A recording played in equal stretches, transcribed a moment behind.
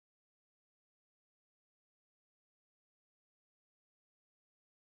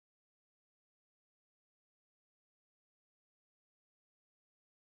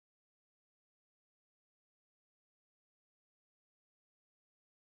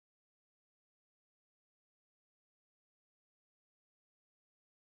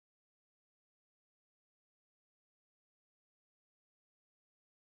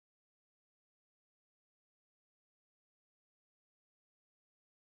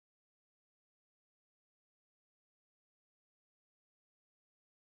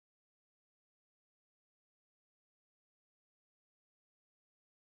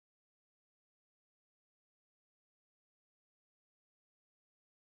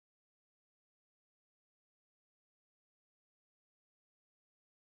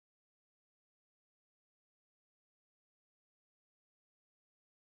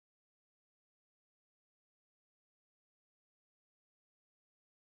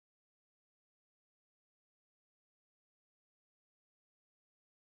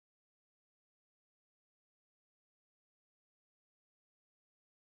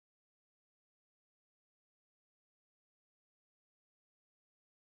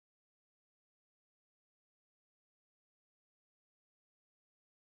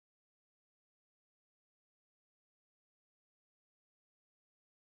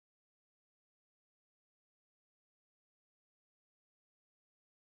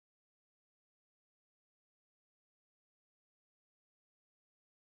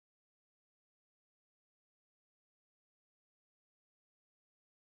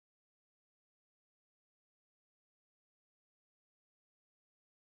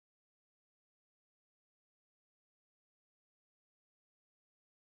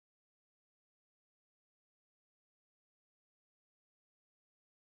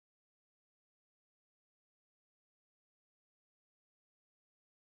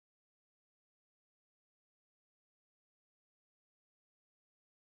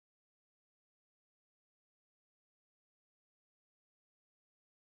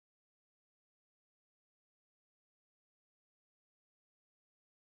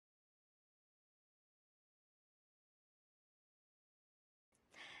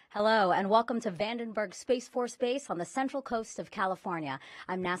Hello, and welcome to Vandenberg Space Force Base on the central coast of California.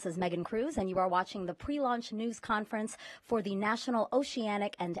 I'm NASA's Megan Cruz, and you are watching the pre-launch news conference for the National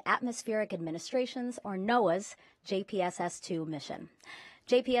Oceanic and Atmospheric Administration's, or NOAA's, JPSS-2 mission.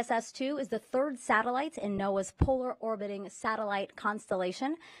 JPSS-2 is the third satellite in NOAA's polar orbiting satellite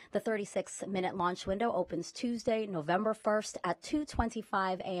constellation. The 36-minute launch window opens Tuesday, November 1st at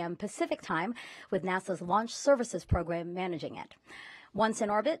 2:25 a.m. Pacific time, with NASA's Launch Services Program managing it. Once in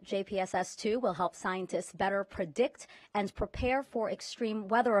orbit, JPSS-2 will help scientists better predict and prepare for extreme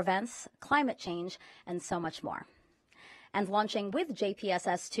weather events, climate change, and so much more. And launching with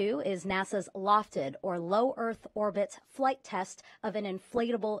JPSS-2 is NASA's LOFTID, or Low Earth Orbit Flight Test of an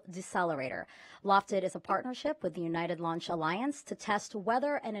Inflatable Decelerator. LOFTID is a partnership with the United Launch Alliance to test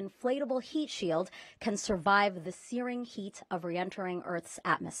whether an inflatable heat shield can survive the searing heat of re-entering Earth's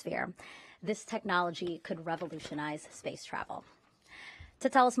atmosphere. This technology could revolutionize space travel. To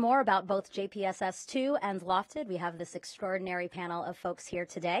tell us more about both JPSS-2 and LOFTID, we have this extraordinary panel of folks here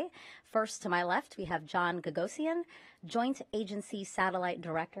today. First, to my left, we have John Gagosian, Joint Agency Satellite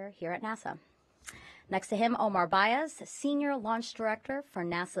Director here at NASA. Next to him, Omar Baez, Senior Launch Director for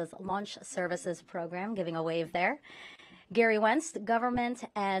NASA's Launch Services Program, giving a wave there. Gary Wentz, Government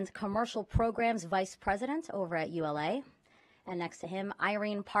and Commercial Programs Vice President over at ULA. And next to him,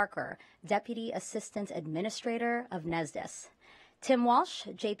 Irene Parker, Deputy Assistant Administrator of NESDIS. Tim Walsh,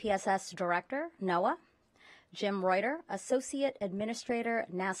 JPSS Director, NOAA. Jim Reuter, Associate Administrator,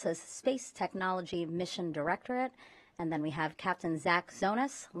 NASA's Space Technology Mission Directorate. And then we have Captain Zack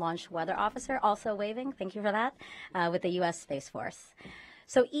Zounes, Launch Weather Officer, also waving, thank you for that, with the U.S. Space Force.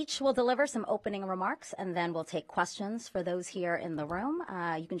 So each will deliver some opening remarks, and then we'll take questions for those here in the room.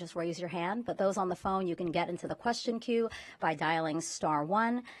 You can just raise your hand, but those on the phone, you can get into the question queue by dialing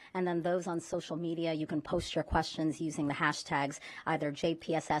 *1, and then those on social media, you can post your questions using the hashtags either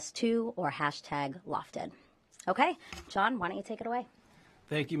JPSS2 or #LOFTID. Okay, John, why don't you take it away?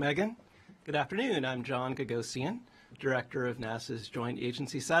 Thank you, Megan. Good afternoon. I'm John Gagosian, Director of NASA's Joint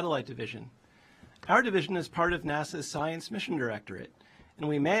Agency Satellite Division. Our division is part of NASA's Science Mission Directorate, and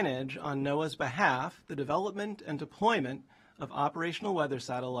we manage, on NOAA's behalf, the development and deployment of operational weather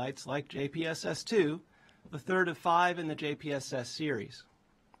satellites like JPSS-2, the third of 5 in the JPSS series.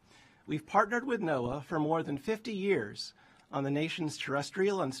 We've partnered with NOAA for more than 50 years on the nation's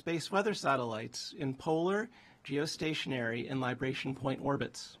terrestrial and space weather satellites in polar, geostationary, and libration point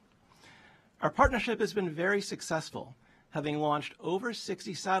orbits. Our partnership has been very successful, having launched over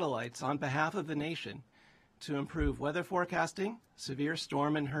 60 satellites on behalf of the nation to improve weather forecasting, severe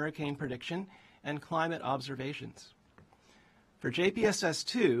storm and hurricane prediction, and climate observations. For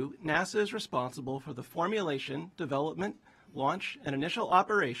JPSS-2, NASA is responsible for the formulation, development, launch, and initial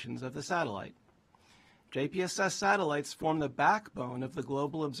operations of the satellite. JPSS satellites form the backbone of the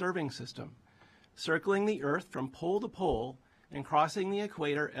global observing system, circling the Earth from pole to pole and crossing the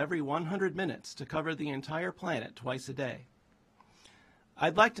equator every 100 minutes to cover the entire planet twice a day.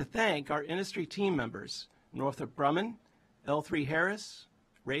 I'd like to thank our industry team members, Northrop Grumman, L3 Harris,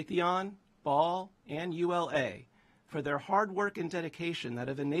 Raytheon, Ball, and ULA, for their hard work and dedication that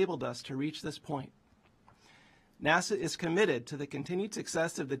have enabled us to reach this point. NASA is committed to the continued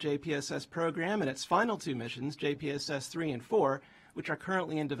success of the JPSS program and its final 2 missions, JPSS-3 and 4, which are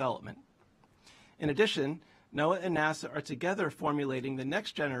currently in development. In addition, NOAA and NASA are together formulating the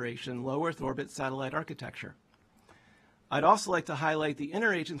next generation low Earth orbit satellite architecture. I'd also like to highlight the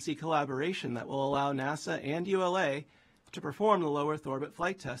interagency collaboration that will allow NASA and ULA to perform the low Earth orbit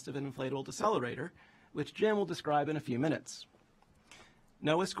flight test of an inflatable decelerator, which Jim will describe in a few minutes.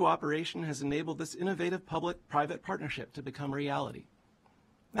 NOAA's cooperation has enabled this innovative public-private partnership to become a reality.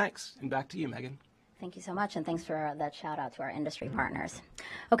 Thanks, and back to you, Megan. Thank you so much, and thanks for that shout out to our industry partners.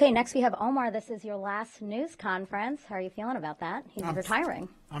 Okay, next we have Omar. This is your last news conference. How are you feeling about that? He's retiring.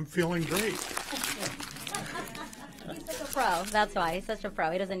 I'm feeling great. He's such a pro. That's why. He's such a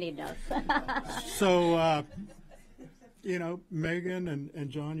pro. He doesn't need notes. So, Megan and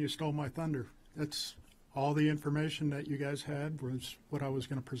John, you stole my thunder. That's all the information that you guys had was what I was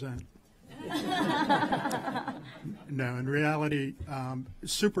going to present. No, in reality,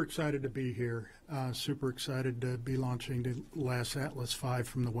 super excited to be here. Super excited to be launching the last Atlas V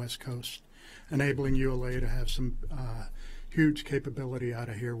from the West Coast, enabling ULA to have some huge capability out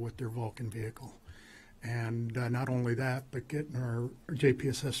of here with their Vulcan vehicle. And not only that, but getting our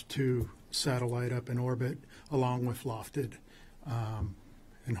JPSS-2 satellite up in orbit along with LOFTID.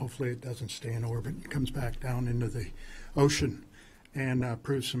 And hopefully it doesn't stay in orbit and comes back down into the ocean and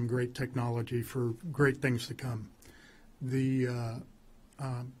proves some great technology for great things to come.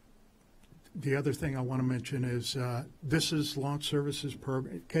 the other thing I want to mention is this is Launch Services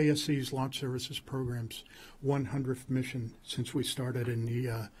Program, KSC's Launch Services Program's 100th mission since we started in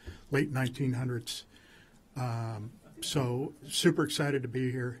the late 1900s. So super excited to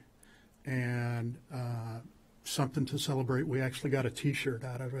be here, and something to celebrate. We actually got a T-shirt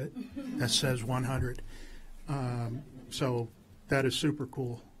out of it that says 100. So that is super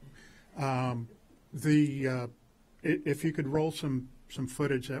cool. If you could roll some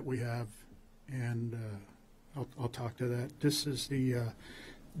footage that we have, and I'll talk to that. This is the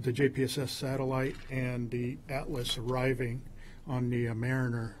JPSS satellite and the Atlas arriving on the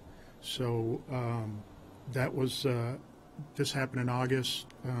Mariner. So that was this happened in August.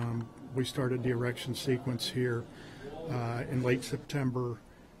 We started the erection sequence here in late September,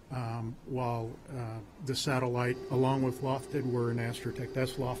 while the satellite, along with LOFTID, were in Astrotech.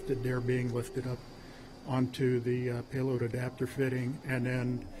 That's LOFTID there being lifted up onto the payload adapter fitting, and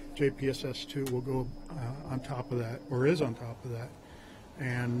then JPSS-2 will go on top of that, or is on top of that.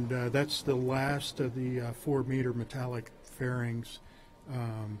 And that's the last of the 4-meter metallic fairings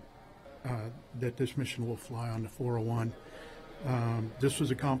that this mission will fly on the 401. This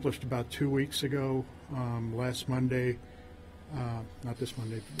was accomplished about 2 weeks ago, last Monday, not this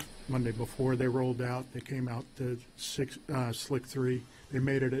Monday, Monday before they rolled out. They came out to Slick 3. They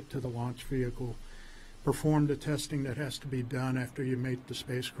mated it to the launch vehicle, performed the testing that has to be done after you mate the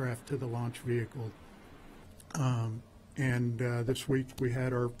spacecraft to the launch vehicle. And this week we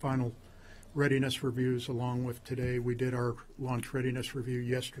had our final readiness reviews. Along with today, we did our launch readiness review.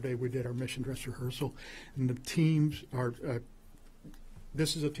 Yesterday we did our mission dress rehearsal, and the teams are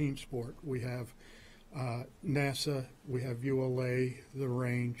this is a team sport. We have NASA, we have ULA, the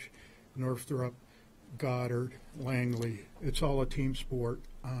range, Northrop, Goddard, Langley. It's all a team sport,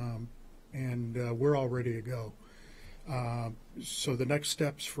 and we're all ready to go. So the next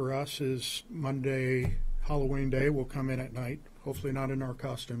steps for us is Monday, Halloween Day. We'll come in at night, hopefully not in our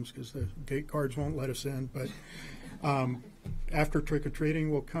costumes because the gate guards won't let us in. But after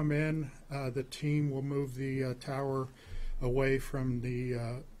trick-or-treating, we'll come in. The team will move the tower away from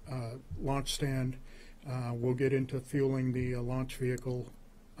the launch stand. We'll get into fueling the launch vehicle,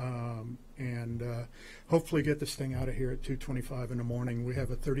 and hopefully get this thing out of here at 2:25 in the morning. We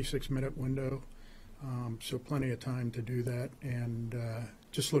have a 36-minute window, so plenty of time to do that, and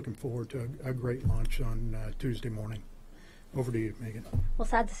just looking forward to a great launch on Tuesday morning. Over to you, Megan. Well,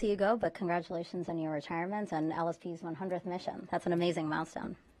 sad to see you go, but congratulations on your retirement and LSP's 100th mission. That's an amazing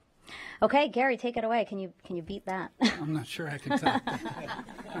milestone. Okay, Gary, take it away. Can you beat that? I'm not sure I can top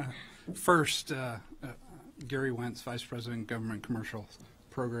that. First, Gary Wentz, Vice President, Government Commercial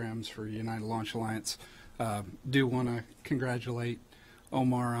Programs for United Launch Alliance. Do want to congratulate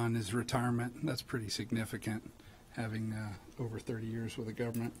Omar on his retirement. That's pretty significant, having over 30 years with the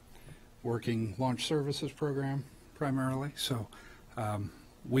government, working launch services program primarily. So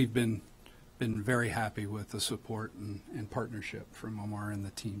we've been very happy with the support and partnership from Omar and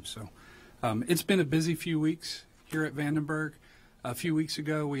the team. So it's been a busy few weeks here at Vandenberg. A few weeks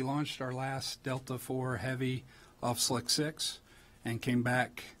ago, we launched our last Delta IV Heavy off Slick 6 and came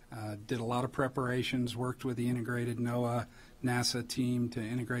back, did a lot of preparations, worked with the integrated NOAA NASA team to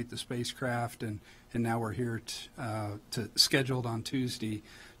integrate the spacecraft, and now we're here to scheduled on Tuesday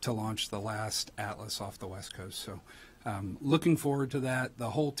to launch the last Atlas off the West Coast. So looking forward to that.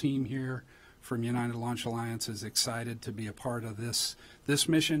 The whole team here from United Launch Alliance is excited to be a part of this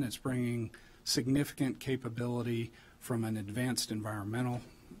mission. It's bringing significant capability from an advanced environmental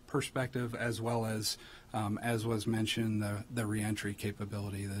perspective, as well as was mentioned, the reentry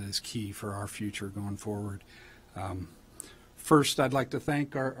capability that is key for our future going forward. First, I'd like to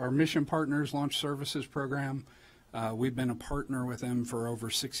thank our mission partners, Launch Services Program. We've been a partner with them for over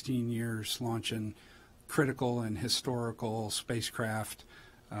 16 years, launching critical and historical spacecraft.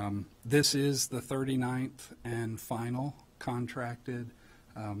 This is the 39th and final contracted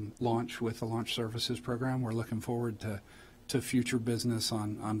launch with the Launch Services Program. We're looking forward to future business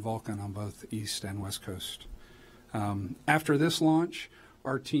on Vulcan on both East and West Coast. After this launch,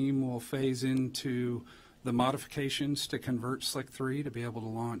 our team will phase into the modifications to convert Slick 3 to be able to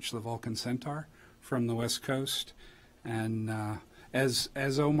launch the Vulcan Centaur from the West Coast. And as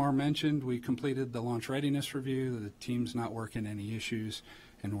Omar mentioned, we completed the launch readiness review. The team's not working any issues,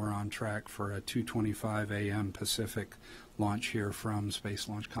 and we're on track for a 2:25 a.m. Pacific launch here from Space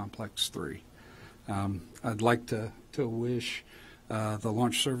Launch Complex 3. I'd like to wish the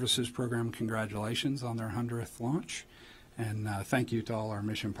Launch Services Program congratulations on their 100th launch, and thank you to all our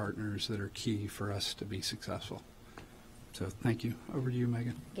mission partners that are key for us to be successful. So thank you. Over to you,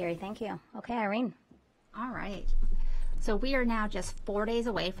 Megan. Gary, thank you. Okay, Irene. All right. So we are now just 4 days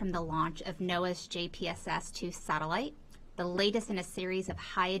away from the launch of NOAA's JPSS-2 satellite, the latest in a series of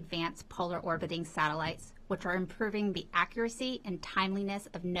high advanced polar orbiting satellites, which are improving the accuracy and timeliness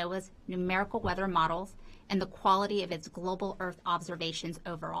of NOAA's numerical weather models and the quality of its global Earth observations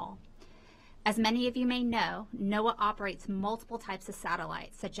overall. As many of you may know, NOAA operates multiple types of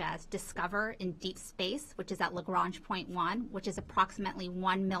satellites, such as Discover in deep space, which is at Lagrange Point 1, which is approximately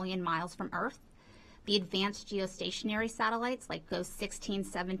 1 million miles from Earth, the advanced geostationary satellites like GOES 16,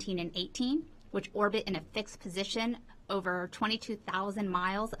 17, and 18, which orbit in a fixed position over 22,000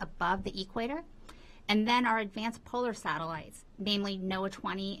 miles above the equator, and then our advanced polar satellites, namely NOAA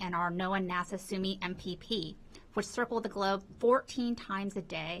 20 and our NOAA NASA SUMI MPP, which circle the globe 14 times a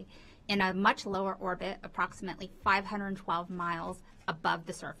day in a much lower orbit, approximately 512 miles above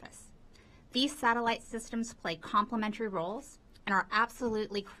the surface. These satellite systems play complementary roles and are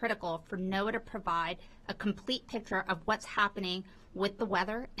absolutely critical for NOAA to provide a complete picture of what's happening with the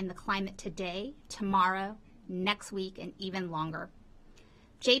weather and the climate today, tomorrow, next week, and even longer.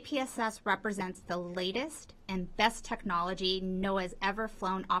 JPSS represents the latest and best technology NOAA has ever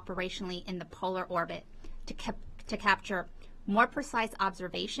flown operationally in the polar orbit to capture more precise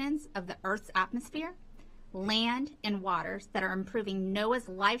observations of the Earth's atmosphere, land, and waters that are improving NOAA's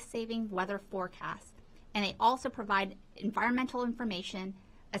life-saving weather forecasts. And they also provide environmental information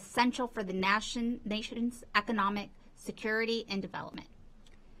essential for the nation's economic security and development.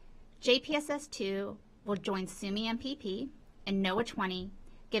 JPSS-2 will join SUMI MPP and NOAA 20,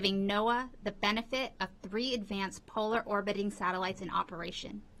 giving NOAA the benefit of 3 advanced polar orbiting satellites in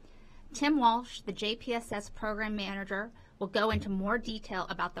operation. Tim Walsh, the JPSS program manager, will go into more detail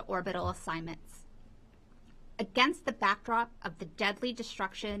about the orbital assignments. Against the backdrop of the deadly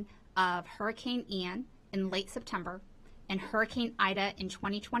destruction of Hurricane Ian in late September and Hurricane Ida in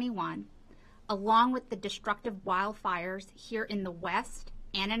 2021, along with the destructive wildfires here in the West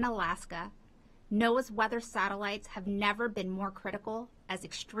and in Alaska, NOAA's weather satellites have never been more critical as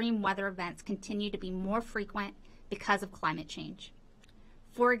extreme weather events continue to be more frequent because of climate change.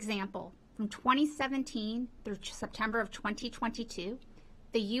 For example, from 2017 through September of 2022,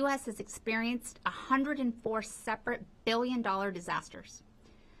 the U.S. has experienced 104 separate billion-dollar disasters.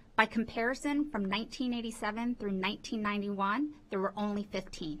 By comparison, from 1987 through 1991, there were only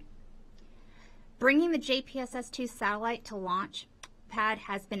 15. Bringing the JPSS-2 satellite to launch pad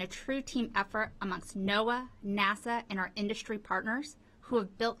has been a true team effort amongst NOAA, NASA, and our industry partners who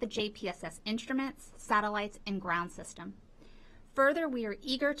have built the JPSS instruments, satellites, and ground system. Further, we are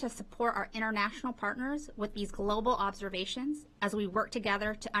eager to support our international partners with these global observations as we work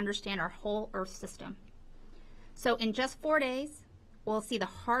together to understand our whole Earth system. So in just 4 days, we'll see the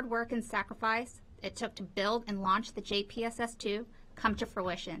hard work and sacrifice it took to build and launch the JPSS-2 come to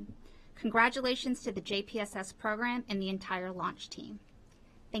fruition. Congratulations to the JPSS program and the entire launch team.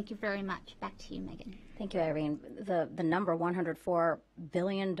 Thank you very much. Back to you, Megan. Thank you, Irene. The number $104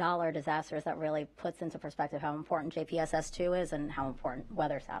 billion disasters, that really puts into perspective how important JPSS-2 is and how important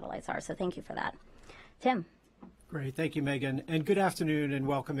weather satellites are. So thank you for that. Tim. Great. Thank you, Megan. And good afternoon and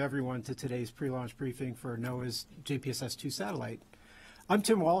welcome everyone to today's pre-launch briefing for NOAA's JPSS-2 satellite. I'm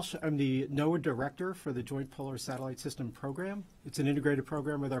Tim Walsh. I'm the NOAA Director for the Joint Polar Satellite System Program. It's an integrated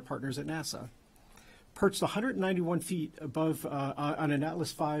program with our partners at NASA. Perched 191 feet above on an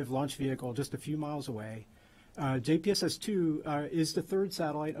Atlas V launch vehicle just a few miles away, JPSS-2 is the 3rd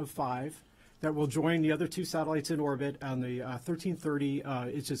satellite of 5 that will join the other 2 satellites in orbit on the 1330,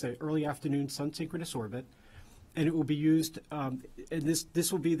 it's just an early afternoon sun-synchronous orbit, and it will be used, and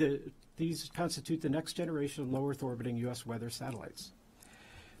this will be these constitute the next generation low Earth orbiting U.S. weather satellites.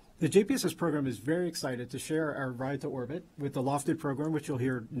 The JPSS program is very excited to share our ride to orbit with the LOFTID program, which you'll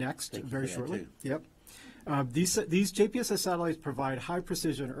hear next very shortly. Yep. These JPSS satellites provide high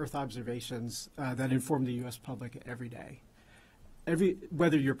precision Earth observations that inform the U.S. public every day.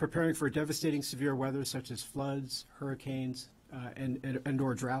 Whether you're preparing for devastating severe weather such as floods, hurricanes,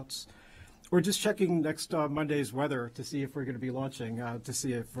 and/or droughts, or just checking next Monday's weather to see if we're going to be launching to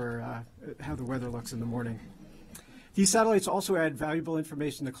see if how the weather looks in the morning. These satellites also add valuable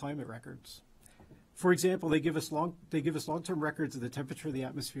information to climate records. For example, they give us long-term records of the temperature of the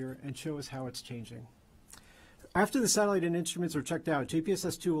atmosphere and show us how it's changing. After the satellite and instruments are checked out,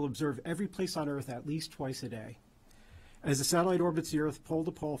 JPSS-2 will observe every place on Earth at least twice a day, as the satellite orbits the Earth pole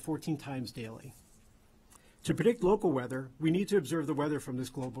to pole 14 times daily. To predict local weather, we need to observe the weather from this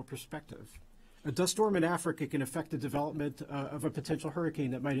global perspective. A dust storm in Africa can affect the development of a potential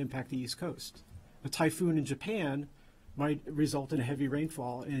hurricane that might impact the East Coast. A typhoon in Japan might result in a heavy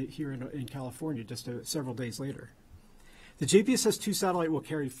rainfall here in California just several days later. The JPSS-2 satellite will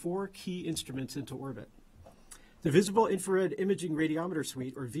carry 4 key instruments into orbit. The Visible Infrared Imaging Radiometer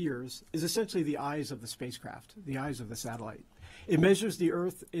Suite, or VIIRS, is essentially the eyes of the spacecraft, the eyes of the satellite. It measures the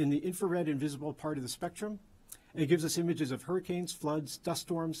Earth in the infrared and visible part of the spectrum, and it gives us images of hurricanes, floods, dust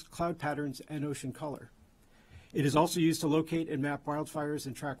storms, cloud patterns, and ocean color. It is also used to locate and map wildfires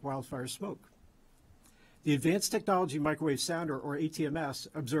and track wildfire smoke. The Advanced Technology Microwave Sounder, or ATMS,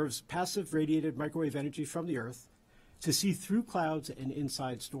 observes passive radiated microwave energy from the Earth to see through clouds and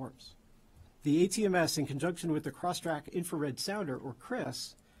inside storms. The ATMS, in conjunction with the Cross-Track Infrared Sounder, or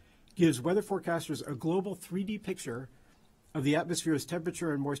CRIS, gives weather forecasters a global 3D picture of the atmosphere's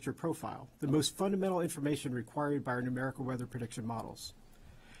temperature and moisture profile, the most fundamental information required by our numerical weather prediction models.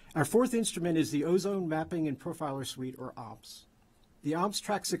 Our fourth instrument is the Ozone Mapping and Profiler Suite, or OMPS. The OMPS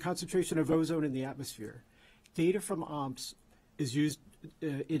tracks the concentration of ozone in the atmosphere. Data from OMPS is used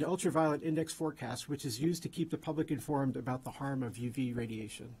in ultraviolet index forecasts, which is used to keep the public informed about the harm of UV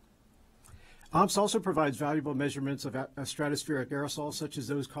radiation. OMPS also provides valuable measurements of stratospheric aerosols, such as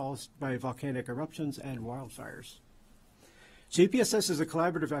those caused by volcanic eruptions and wildfires. JPSS is a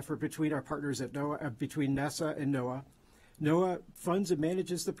collaborative effort between our partners at NOAA, between NASA and NOAA. NOAA funds and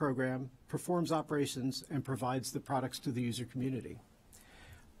manages the program, performs operations, and provides the products to the user community.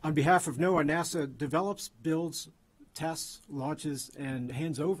 On behalf of NOAA, NASA develops, builds, tests, launches, and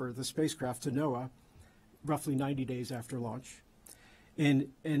hands over the spacecraft to NOAA roughly 90 days after launch. And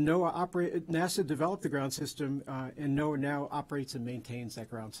NASA developed the ground system, and NOAA now operates and maintains that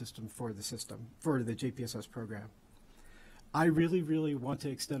ground system for the JPSS program. I really, really want to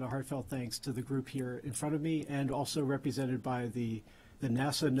extend a heartfelt thanks to the group here in front of me, and also represented by the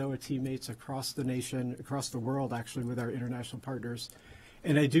NASA NOAA teammates across the nation, across the world, actually, with our international partners.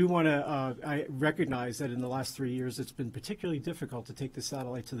 And I do want to I recognize that in the last 3 years, it's been particularly difficult to take the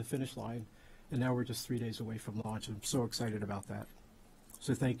satellite to the finish line, and now we're just 3 days away from launch. I'm so excited about that.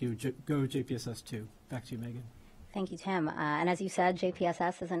 So thank you. Go JPSS-2. Back to you, Megan. Thank you, Tim. And as you said,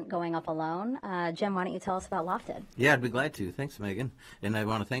 JPSS isn't going up alone. Jim, why don't you tell us about LOFTID? Yeah, I'd be glad to. Thanks, Megan. And I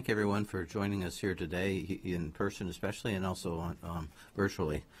want to thank everyone for joining us here today, in person especially, and also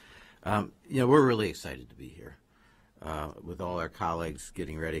virtually. We're really excited to be here with all our colleagues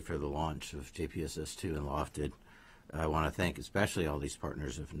getting ready for the launch of JPSS-2 and LOFTID. I want to thank especially all these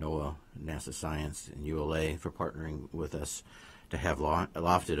partners of NOAA, NASA Science, and ULA for partnering with us to have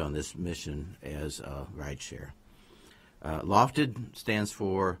LOFTID on this mission as a rideshare. LOFTID stands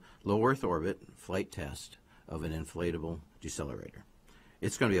for Low Earth Orbit Flight Test of an Inflatable Decelerator.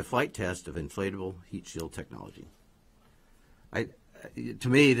 It's going to be a flight test of inflatable heat shield technology. To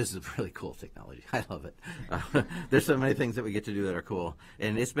me, this is really cool technology. I love it. There's so many things that we get to do that are cool.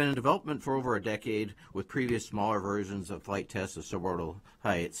 And it's been in development for over a decade with previous smaller versions of flight tests of suborbital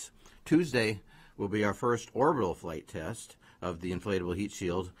heights. Tuesday will be our first orbital flight test of the inflatable heat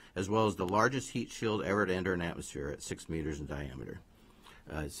shield, as well as the largest heat shield ever to enter an atmosphere at 6 meters in diameter.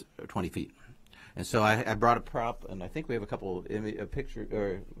 It's 20 feet. And so I brought a prop, and I think we have a couple of picture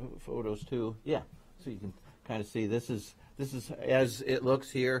or photos too. Yeah, so you can kind of see this is as it looks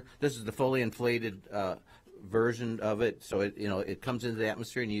here. This is the fully inflated version of it. So it comes into the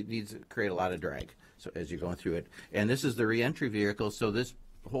atmosphere, and you need to create a lot of drag so as you're going through it. And this is the reentry vehicle. So this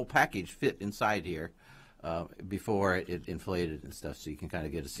whole package fit inside here before it inflated and stuff. So you can kind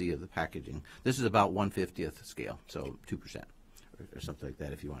of get a see of the packaging. This is about 1/50th scale, so 2% or something like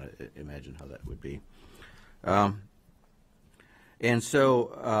that, if you want to imagine how that would be. And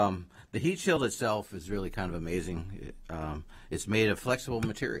so the heat shield itself is really kind of amazing. It's made of flexible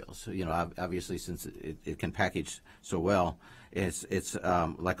materials. Obviously, since it can package so well, it's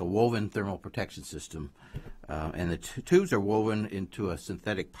like a woven thermal protection system. And the tubes are woven into a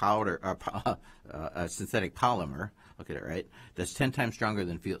synthetic powder, a synthetic polymer. Look at it, right? That's 10 times stronger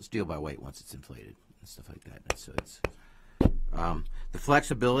than steel by weight once it's inflated and stuff like that. And so it's the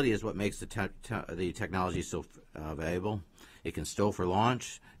flexibility is what makes the technology so valuable. It can stow for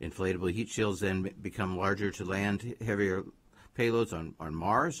launch. Inflatable heat shields then become larger to land heavier payloads on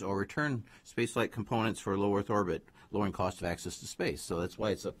Mars, or return space-like components for low Earth orbit, lowering cost of access to space. So that's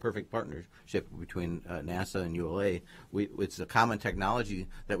why it's a perfect partnership between NASA and ULA. It's a common technology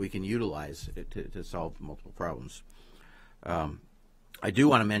that we can utilize to solve multiple problems. I do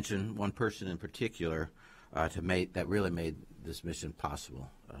want to mention one person in particular that really made this mission possible.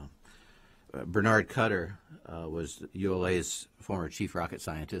 Bernard Cutter was ULA's former chief rocket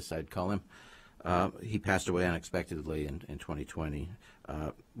scientist, I'd call him. He passed away unexpectedly in 2020.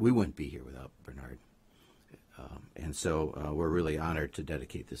 We wouldn't be here without Bernard. And so we're really honored to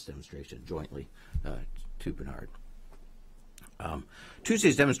dedicate this demonstration jointly to Bernard.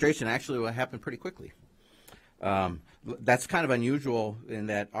 Tuesday's demonstration actually will happen pretty quickly. That's kind of unusual in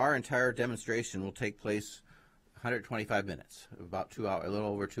that our entire demonstration will take place 125 minutes, about 2 hours, a little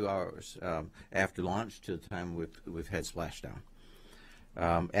over 2 hours after launch to the time we've had splashdown.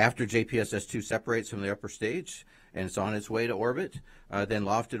 After JPSS-2 separates from the upper stage and it's on its way to orbit, then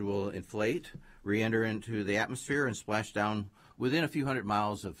LOFTID will inflate, re-enter into the atmosphere, and splash down within a few hundred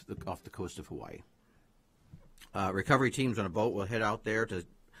miles off the coast of Hawaii. Recovery teams on a boat will head out there to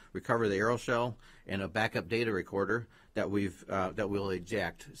recover the aeroshell and a backup data recorder that we'll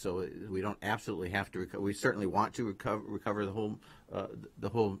eject. So we don't absolutely have to recover. We certainly want to recover the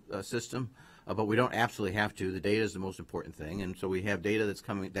whole system, but we don't absolutely have to. The data is the most important thing, and so we have data that's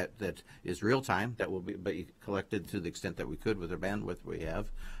coming that is real time that will be collected to the extent that we could with the bandwidth we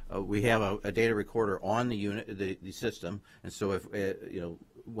have. We have a data recorder on the unit, the system, and so if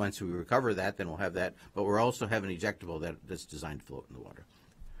once we recover that, then we'll have that. But we're also have an ejectable that's designed to float in the water.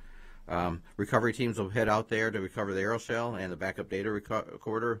 Recovery teams will head out there to recover the aeroshell and the backup data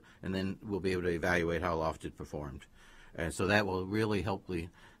recorder, and then we'll be able to evaluate how LOFTID performed. And so that will really help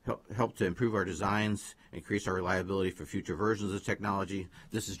to improve our designs, increase our reliability for future versions of technology.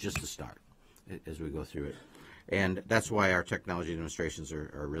 This is just the start as we go through it. And that's why our technology demonstrations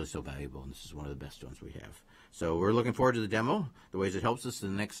are really so valuable, and this is one of the best ones we have. So we're looking forward to the demo, the ways it helps us, the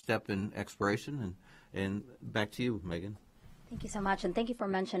next step in exploration, and back to you, Megan. Thank you so much, and thank you for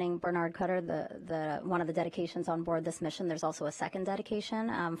mentioning Bernard Cutter, the one of the dedications on board this mission. There's also a second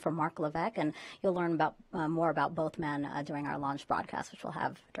dedication for Mark Levesque, and you'll learn more about both men during our launch broadcast, which we'll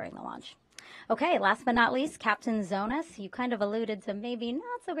have during the launch. Okay, last but not least, Captain Zounes. You kind of alluded to maybe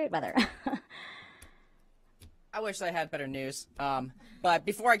not so great weather. I wish I had better news. But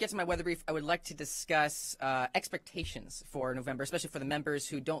before I get to my weather brief, I would like to discuss expectations for November, especially for the members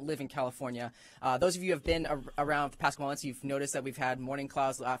who don't live in California. Those of you who have been around the past couple months, you've noticed that we've had morning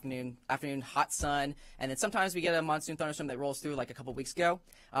clouds, afternoon hot sun, and then sometimes we get a monsoon thunderstorm that rolls through like a couple weeks ago.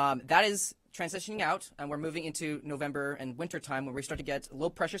 That is transitioning out, and we're moving into November and winter time where we start to get low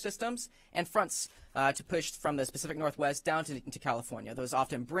pressure systems and fronts to push from the Pacific Northwest down into California. Those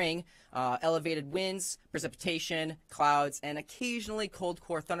often bring elevated winds, precipitation, clouds, and occasionally cold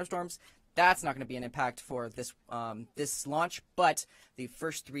core thunderstorms. That's not going to be an impact for this this launch, but the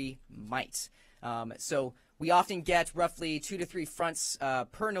first three might. So we often get roughly 2 to 3 fronts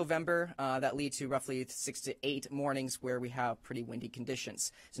per November that lead to roughly 6 to 8 mornings where we have pretty windy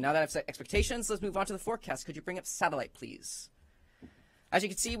conditions. So now that I've set expectations, let's move on to the forecast. Could you bring up satellite, please? As you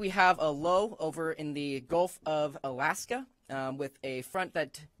can see, we have a low over in the Gulf of Alaska with a front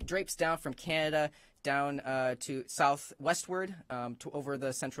that drapes down from Canada down to southwestward to over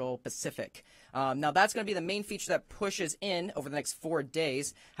the central Pacific. Now that's going to be the main feature that pushes in over the next 4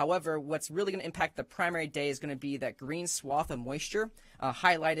 days. However, what's really going to impact the primary day is going to be that green swath of moisture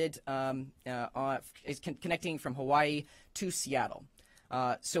highlighted connecting from Hawaii to Seattle.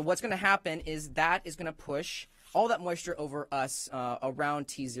 So what's going to happen is that is going to push all that moisture over us around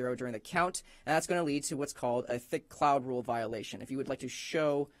T0 during the count, and that's going to lead to what's called a thick cloud rule violation. If you would like to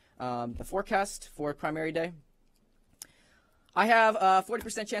show the forecast for primary day. I have a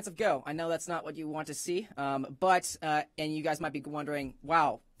 40% chance of go. I know that's not what you want to see, but and you guys might be wondering,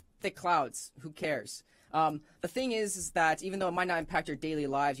 wow, thick clouds, who cares? The thing is that even though it might not impact your daily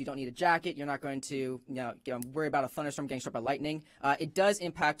lives, you don't need a jacket, you're not going to worry about a thunderstorm getting struck by lightning. It does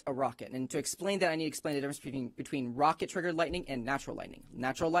impact a rocket. And to explain that, I need to explain the difference between rocket-triggered lightning and natural lightning.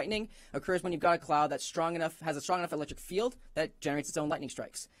 Natural lightning occurs when you've got a cloud that's has a strong enough electric field that generates its own lightning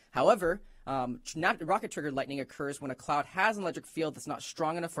strikes. However, rocket-triggered lightning occurs when a cloud has an electric field that's not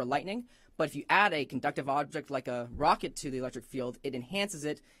strong enough for lightning, but if you add a conductive object like a rocket to the electric field, it enhances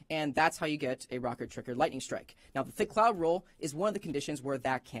it, and that's how you get a rocket-triggered lightning strike. Now, the thick cloud rule is one of the conditions where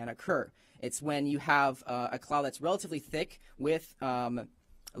that can occur. It's when you have a cloud that's relatively thick with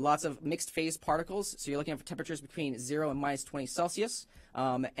lots of mixed phase particles, so you're looking at temperatures between 0 and minus 20 Celsius,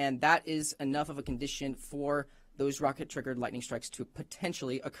 and that is enough of a condition for those rocket-triggered lightning strikes to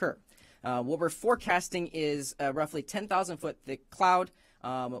potentially occur. What we're forecasting is a roughly 10,000-foot thick cloud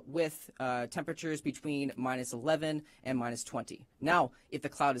with temperatures between minus 11 and minus 20. Now, if the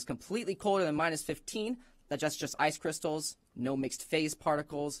cloud is completely colder than minus 15, that's just ice crystals, no mixed phase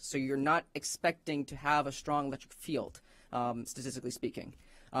particles, so you're not expecting to have a strong electric field, statistically speaking.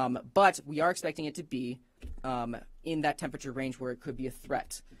 But we are expecting it to be in that temperature range where it could be a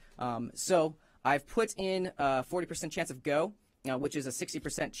threat. So I've put in a 40% chance of go, which is a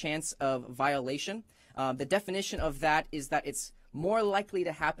 60% chance of violation. The definition of that is that it's more likely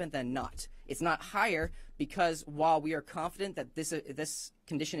to happen than not. It's not higher because while we are confident that this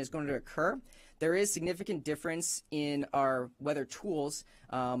condition is going to occur, there is significant difference in our weather tools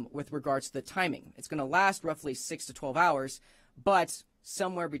with regards to the timing. It's going to last roughly 6 to 12 hours, but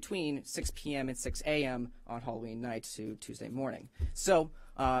somewhere between 6 p.m. and 6 a.m. on Halloween night to Tuesday morning. So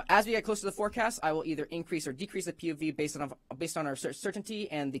as we get closer to the forecast, I will either increase or decrease the POV based on our certainty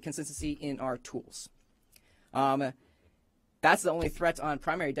and the consistency in our tools. That's the only threat on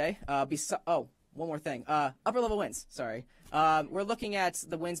primary day. One more thing. Upper level winds, sorry. We're looking at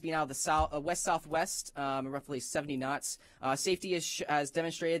the winds being out of the west-southwest, roughly 70 knots. Safety has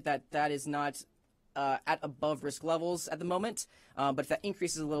demonstrated that is not at above risk levels at the moment, but if that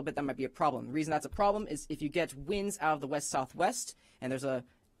increases a little bit, that might be a problem. The reason that's a problem is if you get winds out of the west-southwest and there's a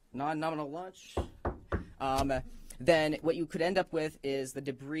non-nominal launch, then what you could end up with is the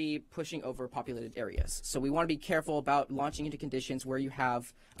debris pushing over populated areas. So we want to be careful about launching into conditions where you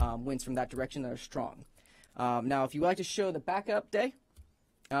have winds from that direction that are strong. Now, if you would like to show the backup day,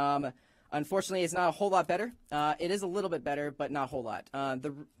 unfortunately, it's not a whole lot better. It is a little bit better, but not a whole lot.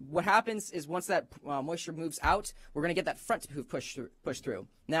 What happens is once that moisture moves out, we're going to get that front to push through.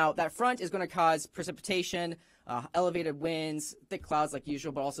 Now, that front is going to cause precipitation, elevated winds, thick clouds like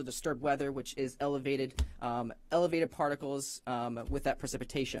usual, but also disturbed weather, which is elevated particles with that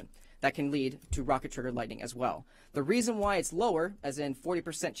precipitation. That can lead to rocket-triggered lightning as well. The reason why it's lower, as in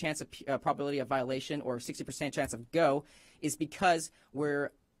 40% chance of probability of violation or 60% chance of go, is because there's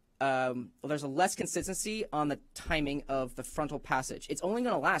a less consistency on the timing of the frontal passage. It's only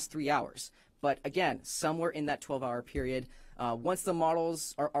going to last 3 hours, but again, somewhere in that 12-hour period. Once the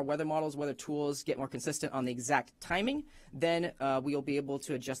models, our weather models, weather tools get more consistent on the exact timing, then we'll be able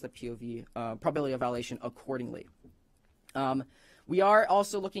to adjust the POV probability of violation accordingly. We are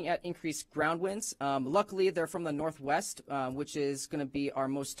also looking at increased ground winds. Luckily, they're from the northwest, which is going to be our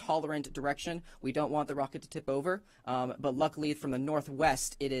most tolerant direction. We don't want the rocket to tip over, but luckily from the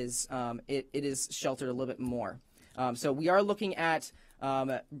northwest, it is sheltered a little bit more. So we are looking at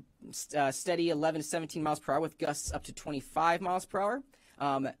steady 11 to 17 miles per hour with gusts up to 25 miles per hour.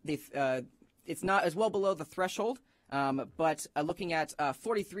 It's not as well below the threshold, but looking at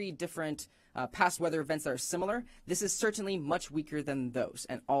 43 different past weather events that are similar, this is certainly much weaker than those,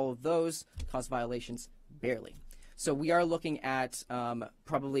 and all of those cause violations barely. So we are looking at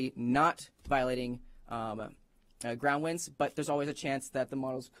probably not violating ground winds, but there's always a chance that the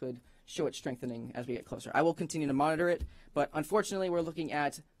models could show it strengthening as we get closer. I will continue to monitor it, but unfortunately we're looking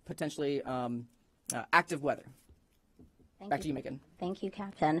at potentially active weather. Back to you, Megan. Thank you,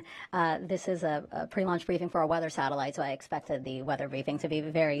 Captain. This is a pre-launch briefing for a weather satellite, so I expected the weather briefing to be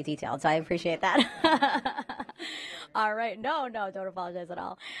very detailed, so I appreciate that. All right. No, don't apologize at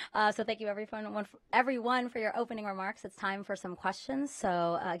all. So thank you, everyone for your opening remarks. It's time for some questions.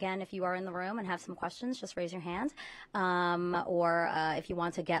 So, again, if you are in the room and have some questions, just raise your hand. Or if you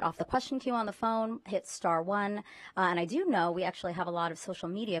want to get off the question queue on the phone, hit *1. And I do know we actually have a lot of social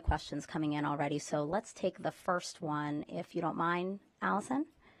media questions coming in already, so let's take the first one, if you don't mind, Allison.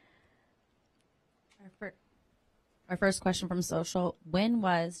 Our first question from social: when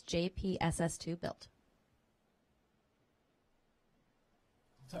was JPSS-2 built?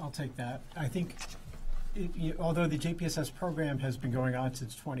 I'll take that. I think, although the JPSS program has been going on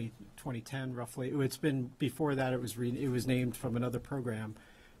since 2010, roughly, it's been before that. It was named from another program,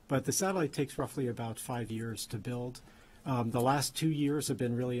 but the satellite takes roughly about 5 years to build. The last 2 years have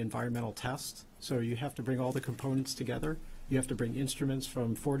been really environmental tests. So you have to bring all the components together. You have to bring instruments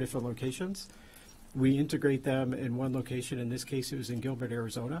from 4 different locations. We integrate them in one location. In this case, it was in Gilbert,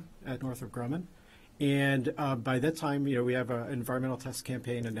 Arizona, at Northrop Grumman. And by that time, we have an environmental test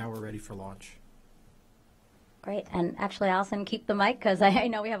campaign, and now we're ready for launch. Great. And actually, Allison, keep the mic, because I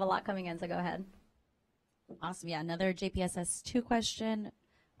know we have a lot coming in, so go ahead. Awesome. Yeah, another JPSS-2 question.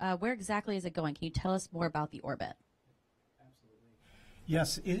 Where exactly is it going? Can you tell us more about the orbit?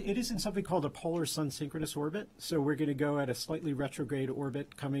 Yes, it is in something called a polar sun-synchronous orbit. So we're going to go at a slightly retrograde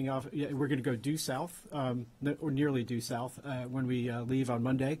orbit coming off. We're going to go due south, or nearly due south, when we leave on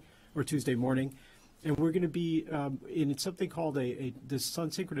Monday or Tuesday morning. And we're going to be in something called the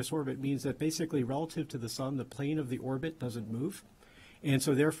sun-synchronous orbit. Means that basically relative to the sun, the plane of the orbit doesn't move. And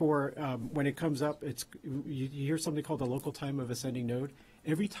so therefore, when it comes up, you hear something called the local time of ascending node.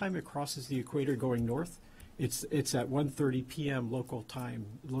 Every time it crosses the equator going north, it's at 1:30 p.m. local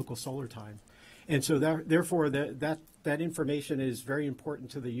solar time. And so therefore, that information is very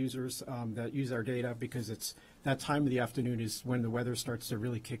important to the users that use our data, because it's that time of the afternoon is when the weather starts to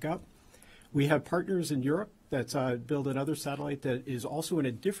really kick up. We have partners in Europe that build another satellite that is also in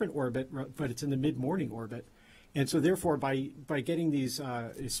a different orbit, but it's in the mid-morning orbit. And so therefore, by getting these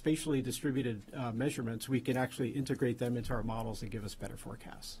spatially distributed measurements, we can actually integrate them into our models and give us better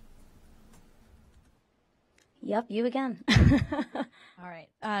forecasts. Yep, you again. All right.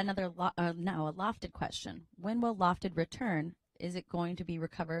 A LOFTID question. When will LOFTID return? Is it going to be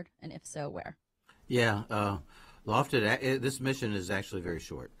recovered, and if so, where? Yeah, LOFTID, this mission is actually very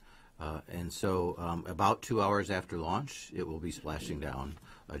short. And so about 2 hours after launch, it will be splashing down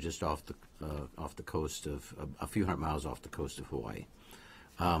just off the coast of, a few hundred miles off the coast of Hawaii.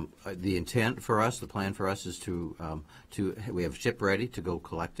 The intent for us, the plan for us is we have ship ready to go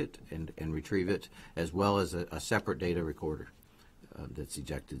collect it and retrieve it, as well as a separate data recorder that's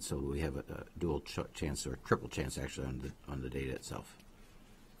ejected, so we have a dual chance, or triple chance actually, on the data itself.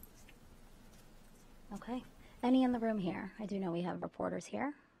 Okay. Any in the room here? I do know we have reporters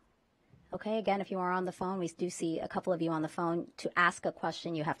here. Okay, again, if you are on the phone, we do see a couple of you on the phone. To ask a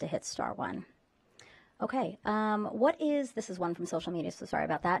question, you have to hit *1. Okay, this is one from social media, so sorry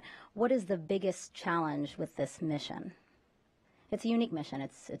about that. What is the biggest challenge with this mission? It's a unique mission.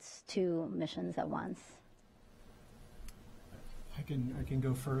 It's 2 missions at once. I can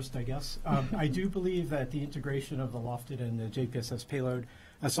go first, I guess. I do believe that the integration of the LOFTID and the JPSS payload,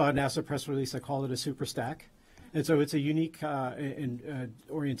 I saw a NASA press release, I call it a super stack. And so it's a unique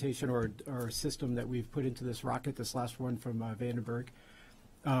orientation or system that we've put into this rocket, this last one from Vandenberg,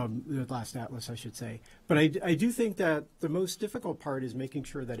 the last Atlas, I should say. But I do think that the most difficult part is making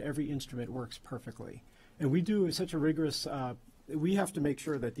sure that every instrument works perfectly. And we do such a rigorous, we have to make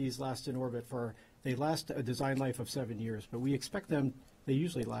sure that these last in orbit they last a design life of 7 years, but we expect they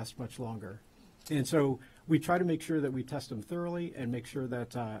usually last much longer. And so we try to make sure that we test them thoroughly and make sure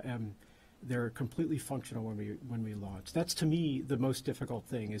that they're completely functional when we launch. That's, to me, the most difficult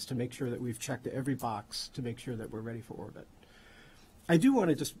thing, is to make sure that we've checked every box to make sure that we're ready for orbit. I do want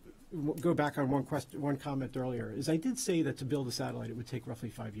to just go back on one comment earlier, is I did say that to build a satellite it would take roughly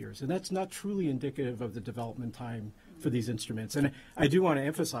 5 years, and that's not truly indicative of the development time for these instruments. And I do want to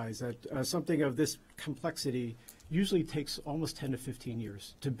emphasize that something of this complexity usually takes almost 10 to 15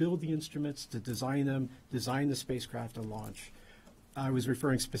 years to build the instruments, to design them, design the spacecraft, and launch. I was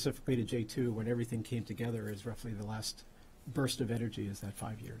referring specifically to J2 when everything came together, as roughly the last burst of energy is that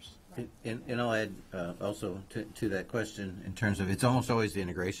 5 years. And I'll add also to that question, in terms of, it's almost always the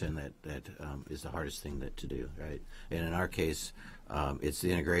integration that is the hardest thing to do, right? And in our case, it's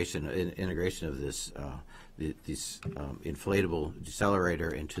the integration of this inflatable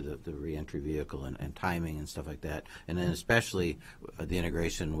decelerator into the reentry vehicle and timing and stuff like that, and then especially the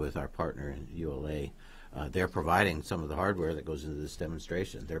integration with our partner in ULA. They're providing some of the hardware that goes into this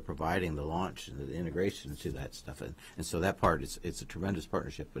demonstration. They're providing the launch and the integration to that stuff. And so that part, it's a tremendous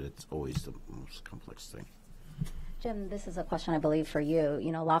partnership, but it's always the most complex thing. Jim, this is a question I believe for you.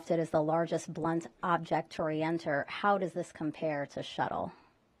 You know, LOFTID is the largest blunt object to reenter. How does this compare to shuttle?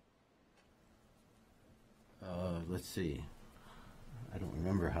 Let's see. I don't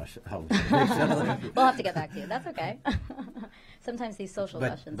remember how big shuttle is. We'll have to get back to you. That's okay. Sometimes these social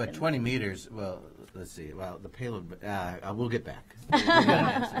questions. But 20 meters, well, let's see. Well, the payload, we'll get back. I'm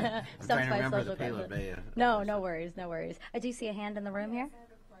trying to remember the payload bay. No worries, no worries. I do see a hand in the room here.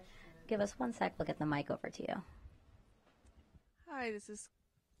 Give us 1 sec. We'll get the mic over to you. Hi, this is...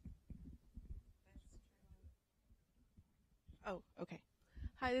 Oh, okay.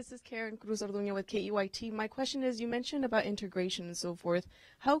 Hi, this is Karen Cruz Orduña with KEYT. My question is, you mentioned about integration and so forth.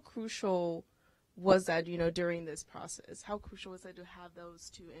 How crucial was that, during this process? How crucial was it to have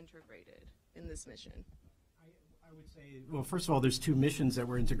those two integrated in this mission? I would say, well, first of all, there's 2 missions that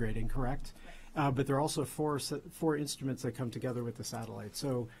we're integrating, correct? But there are also four instruments that come together with the satellite.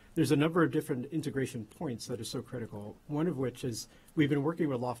 So there's a number of different integration points that are so critical, one of which is we've been working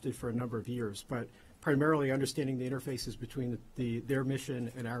with LOFTID for a number of years, but primarily understanding the interfaces between their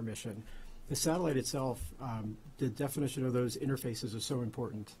mission and our mission. The satellite itself, the definition of those interfaces is so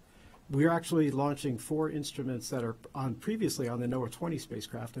important. We're actually launching 4 instruments that are previously on the NOAA 20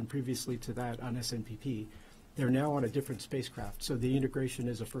 spacecraft and previously to that on SNPP. They're now on a different spacecraft, so the integration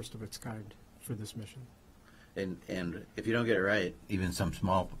is a first of its kind for this mission. And if you don't get it right, even some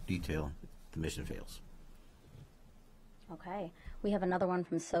small detail, the mission fails. Okay. We have another one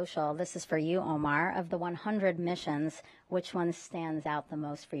from social. This is for you, Omar. Of the 100 missions, which one stands out the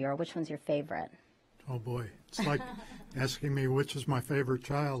most for you, or which one's your favorite? Oh, boy. It's like asking me which is my favorite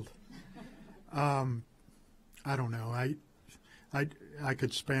child. I don't know. I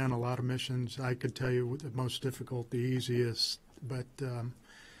could span a lot of missions. I could tell you the most difficult, the easiest, but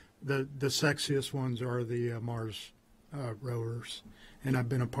the sexiest ones are the Mars rovers, and I've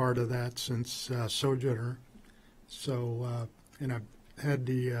been a part of that since Sojourner. So, and I've had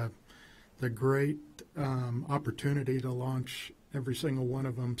the great opportunity to launch every single one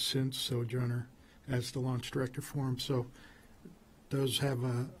of them since Sojourner as the launch director for them. So those have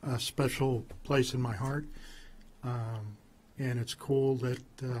a special place in my heart. And it's cool that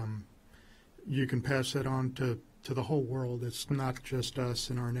you can pass that on to to the whole world. It's not just us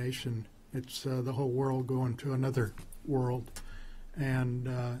in our nation. It's the whole world going to another world,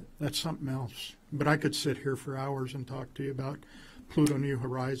 and that's something else. But I could sit here for hours and talk to you about Pluto New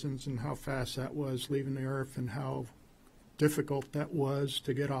Horizons and how fast that was leaving the Earth and how difficult that was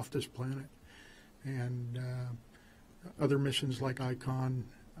to get off this planet. And other missions like ICON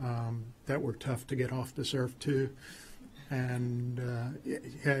that were tough to get off this Earth too. And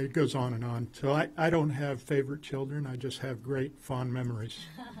yeah, it goes on and on. So I don't have favorite children. I just have great, fond memories.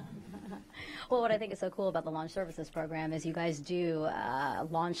 Well, what I think is so cool about the Launch Services Program is you guys do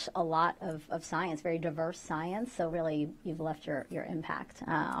launch a lot of science, very diverse science. So really, you've left your impact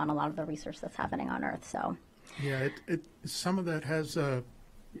on a lot of the research that's happening on Earth. So yeah, some of that has,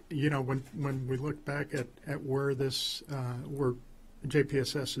 when we look back at where this where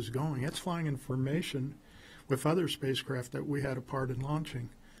JPSS is going, it's flying information with other spacecraft that we had a part in launching,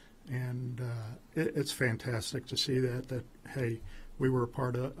 and it's fantastic to see that hey, we were a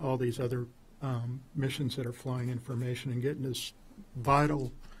part of all these other missions that are flying information and getting this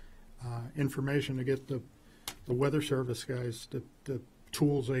vital information to get the Weather Service guys the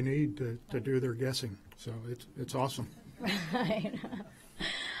tools they need to do their guessing. So it's awesome. Right.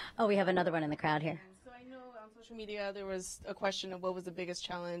 Oh, we have another one in the crowd here. So I know on social media there was a question of what was the biggest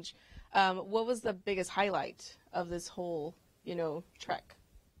challenge. What was the biggest highlight of this whole, trek?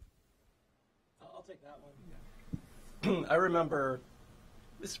 I'll take that one. I remember,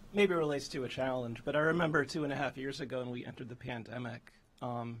 this maybe relates to a challenge, but I remember 2.5 years ago when we entered the pandemic.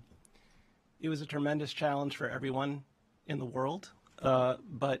 It was a tremendous challenge for everyone in the world.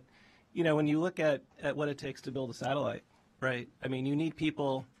 But, when you look at what it takes to build a satellite, right? I mean, you need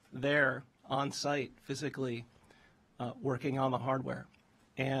people there on site physically working on the hardware.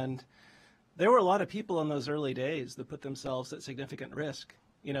 And there were a lot of people in those early days that put themselves at significant risk,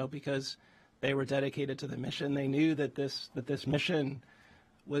 because they were dedicated to the mission. They knew that this mission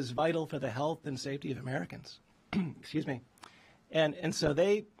was vital for the health and safety of Americans. Excuse me. And so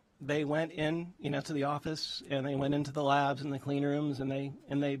they went in, to the office, and they went into the labs and the clean rooms, and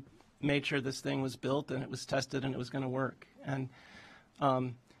they made sure this thing was built and it was tested and it was going to work. And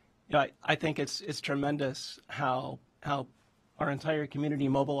I think it's tremendous how our entire community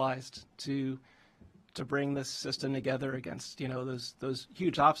mobilized to bring this system together against those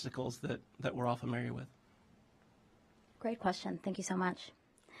huge obstacles that we're all familiar with. Great question. Thank you so much.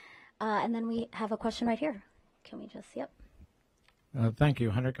 And then we have a question right here. Can we just, yep. Thank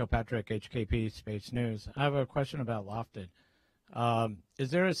you. Hunter Kilpatrick, HKP Space News. I have a question about LOFTID.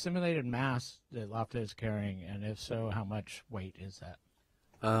 Is there a simulated mass that LOFTID is carrying, and if so, how much weight is that?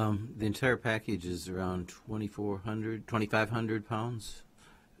 The entire package is around 2,500 pounds.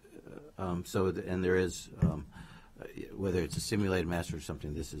 And there is, whether it's a simulated mass or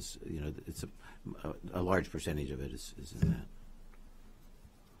something, this is, it's a large percentage of it is in that.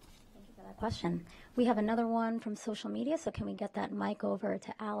 Thank you for that question. We have another one from social media, so can we get that mic over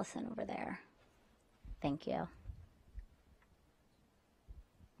to Allison over there? Thank you.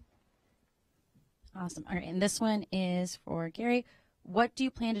 Awesome. All right, and this one is for Gary. What do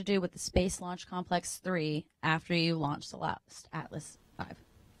you plan to do with the Space Launch Complex 3 after you launch the last Atlas V?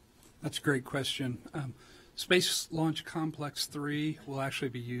 That's a great question. Space Launch Complex 3 will actually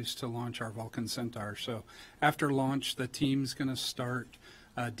be used to launch our Vulcan Centaur. So after launch, the team's going to start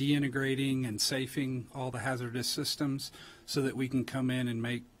deintegrating and safing all the hazardous systems so that we can come in and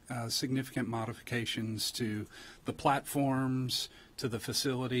make significant modifications to the platforms, to the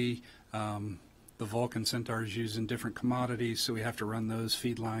facility. The Vulcan Centaur is using different commodities, so we have to run those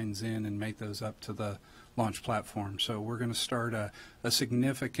feed lines in and make those up to the launch platform. So we're going to start a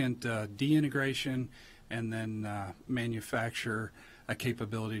significant deintegration and then manufacture a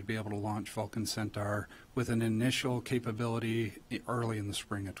capability to be able to launch Vulcan Centaur with an initial capability early in the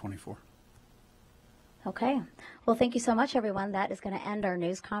spring of 24. Okay. Well, thank you so much, everyone. That is going to end our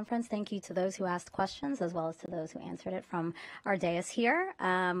news conference. Thank you to those who asked questions as well as to those who answered it from our dais here.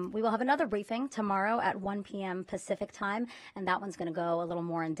 We will have another briefing tomorrow at 1 p.m. Pacific time, and that one's going to go a little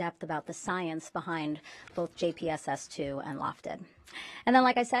more in depth about the science behind both JPSS-2 and LOFTID. And then,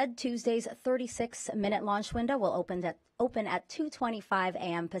 like I said, Tuesday's 36-minute launch window will open at 2:25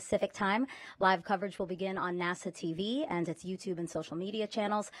 a.m. Pacific time. Live coverage will begin on NASA TV and its YouTube and social media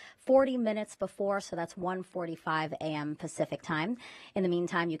channels 40 minutes before, so that's 1:45 a.m. Pacific time. In the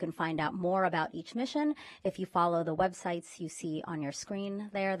meantime, you can find out more about each mission if you follow the websites you see on your screen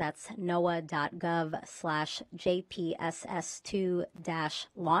there. That's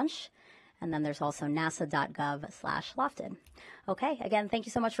noaa.gov/JPSS2-launch. And then there's also nasa.gov/LOFTID. Okay, again, thank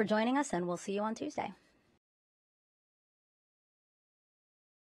you so much for joining us, and we'll see you on Tuesday.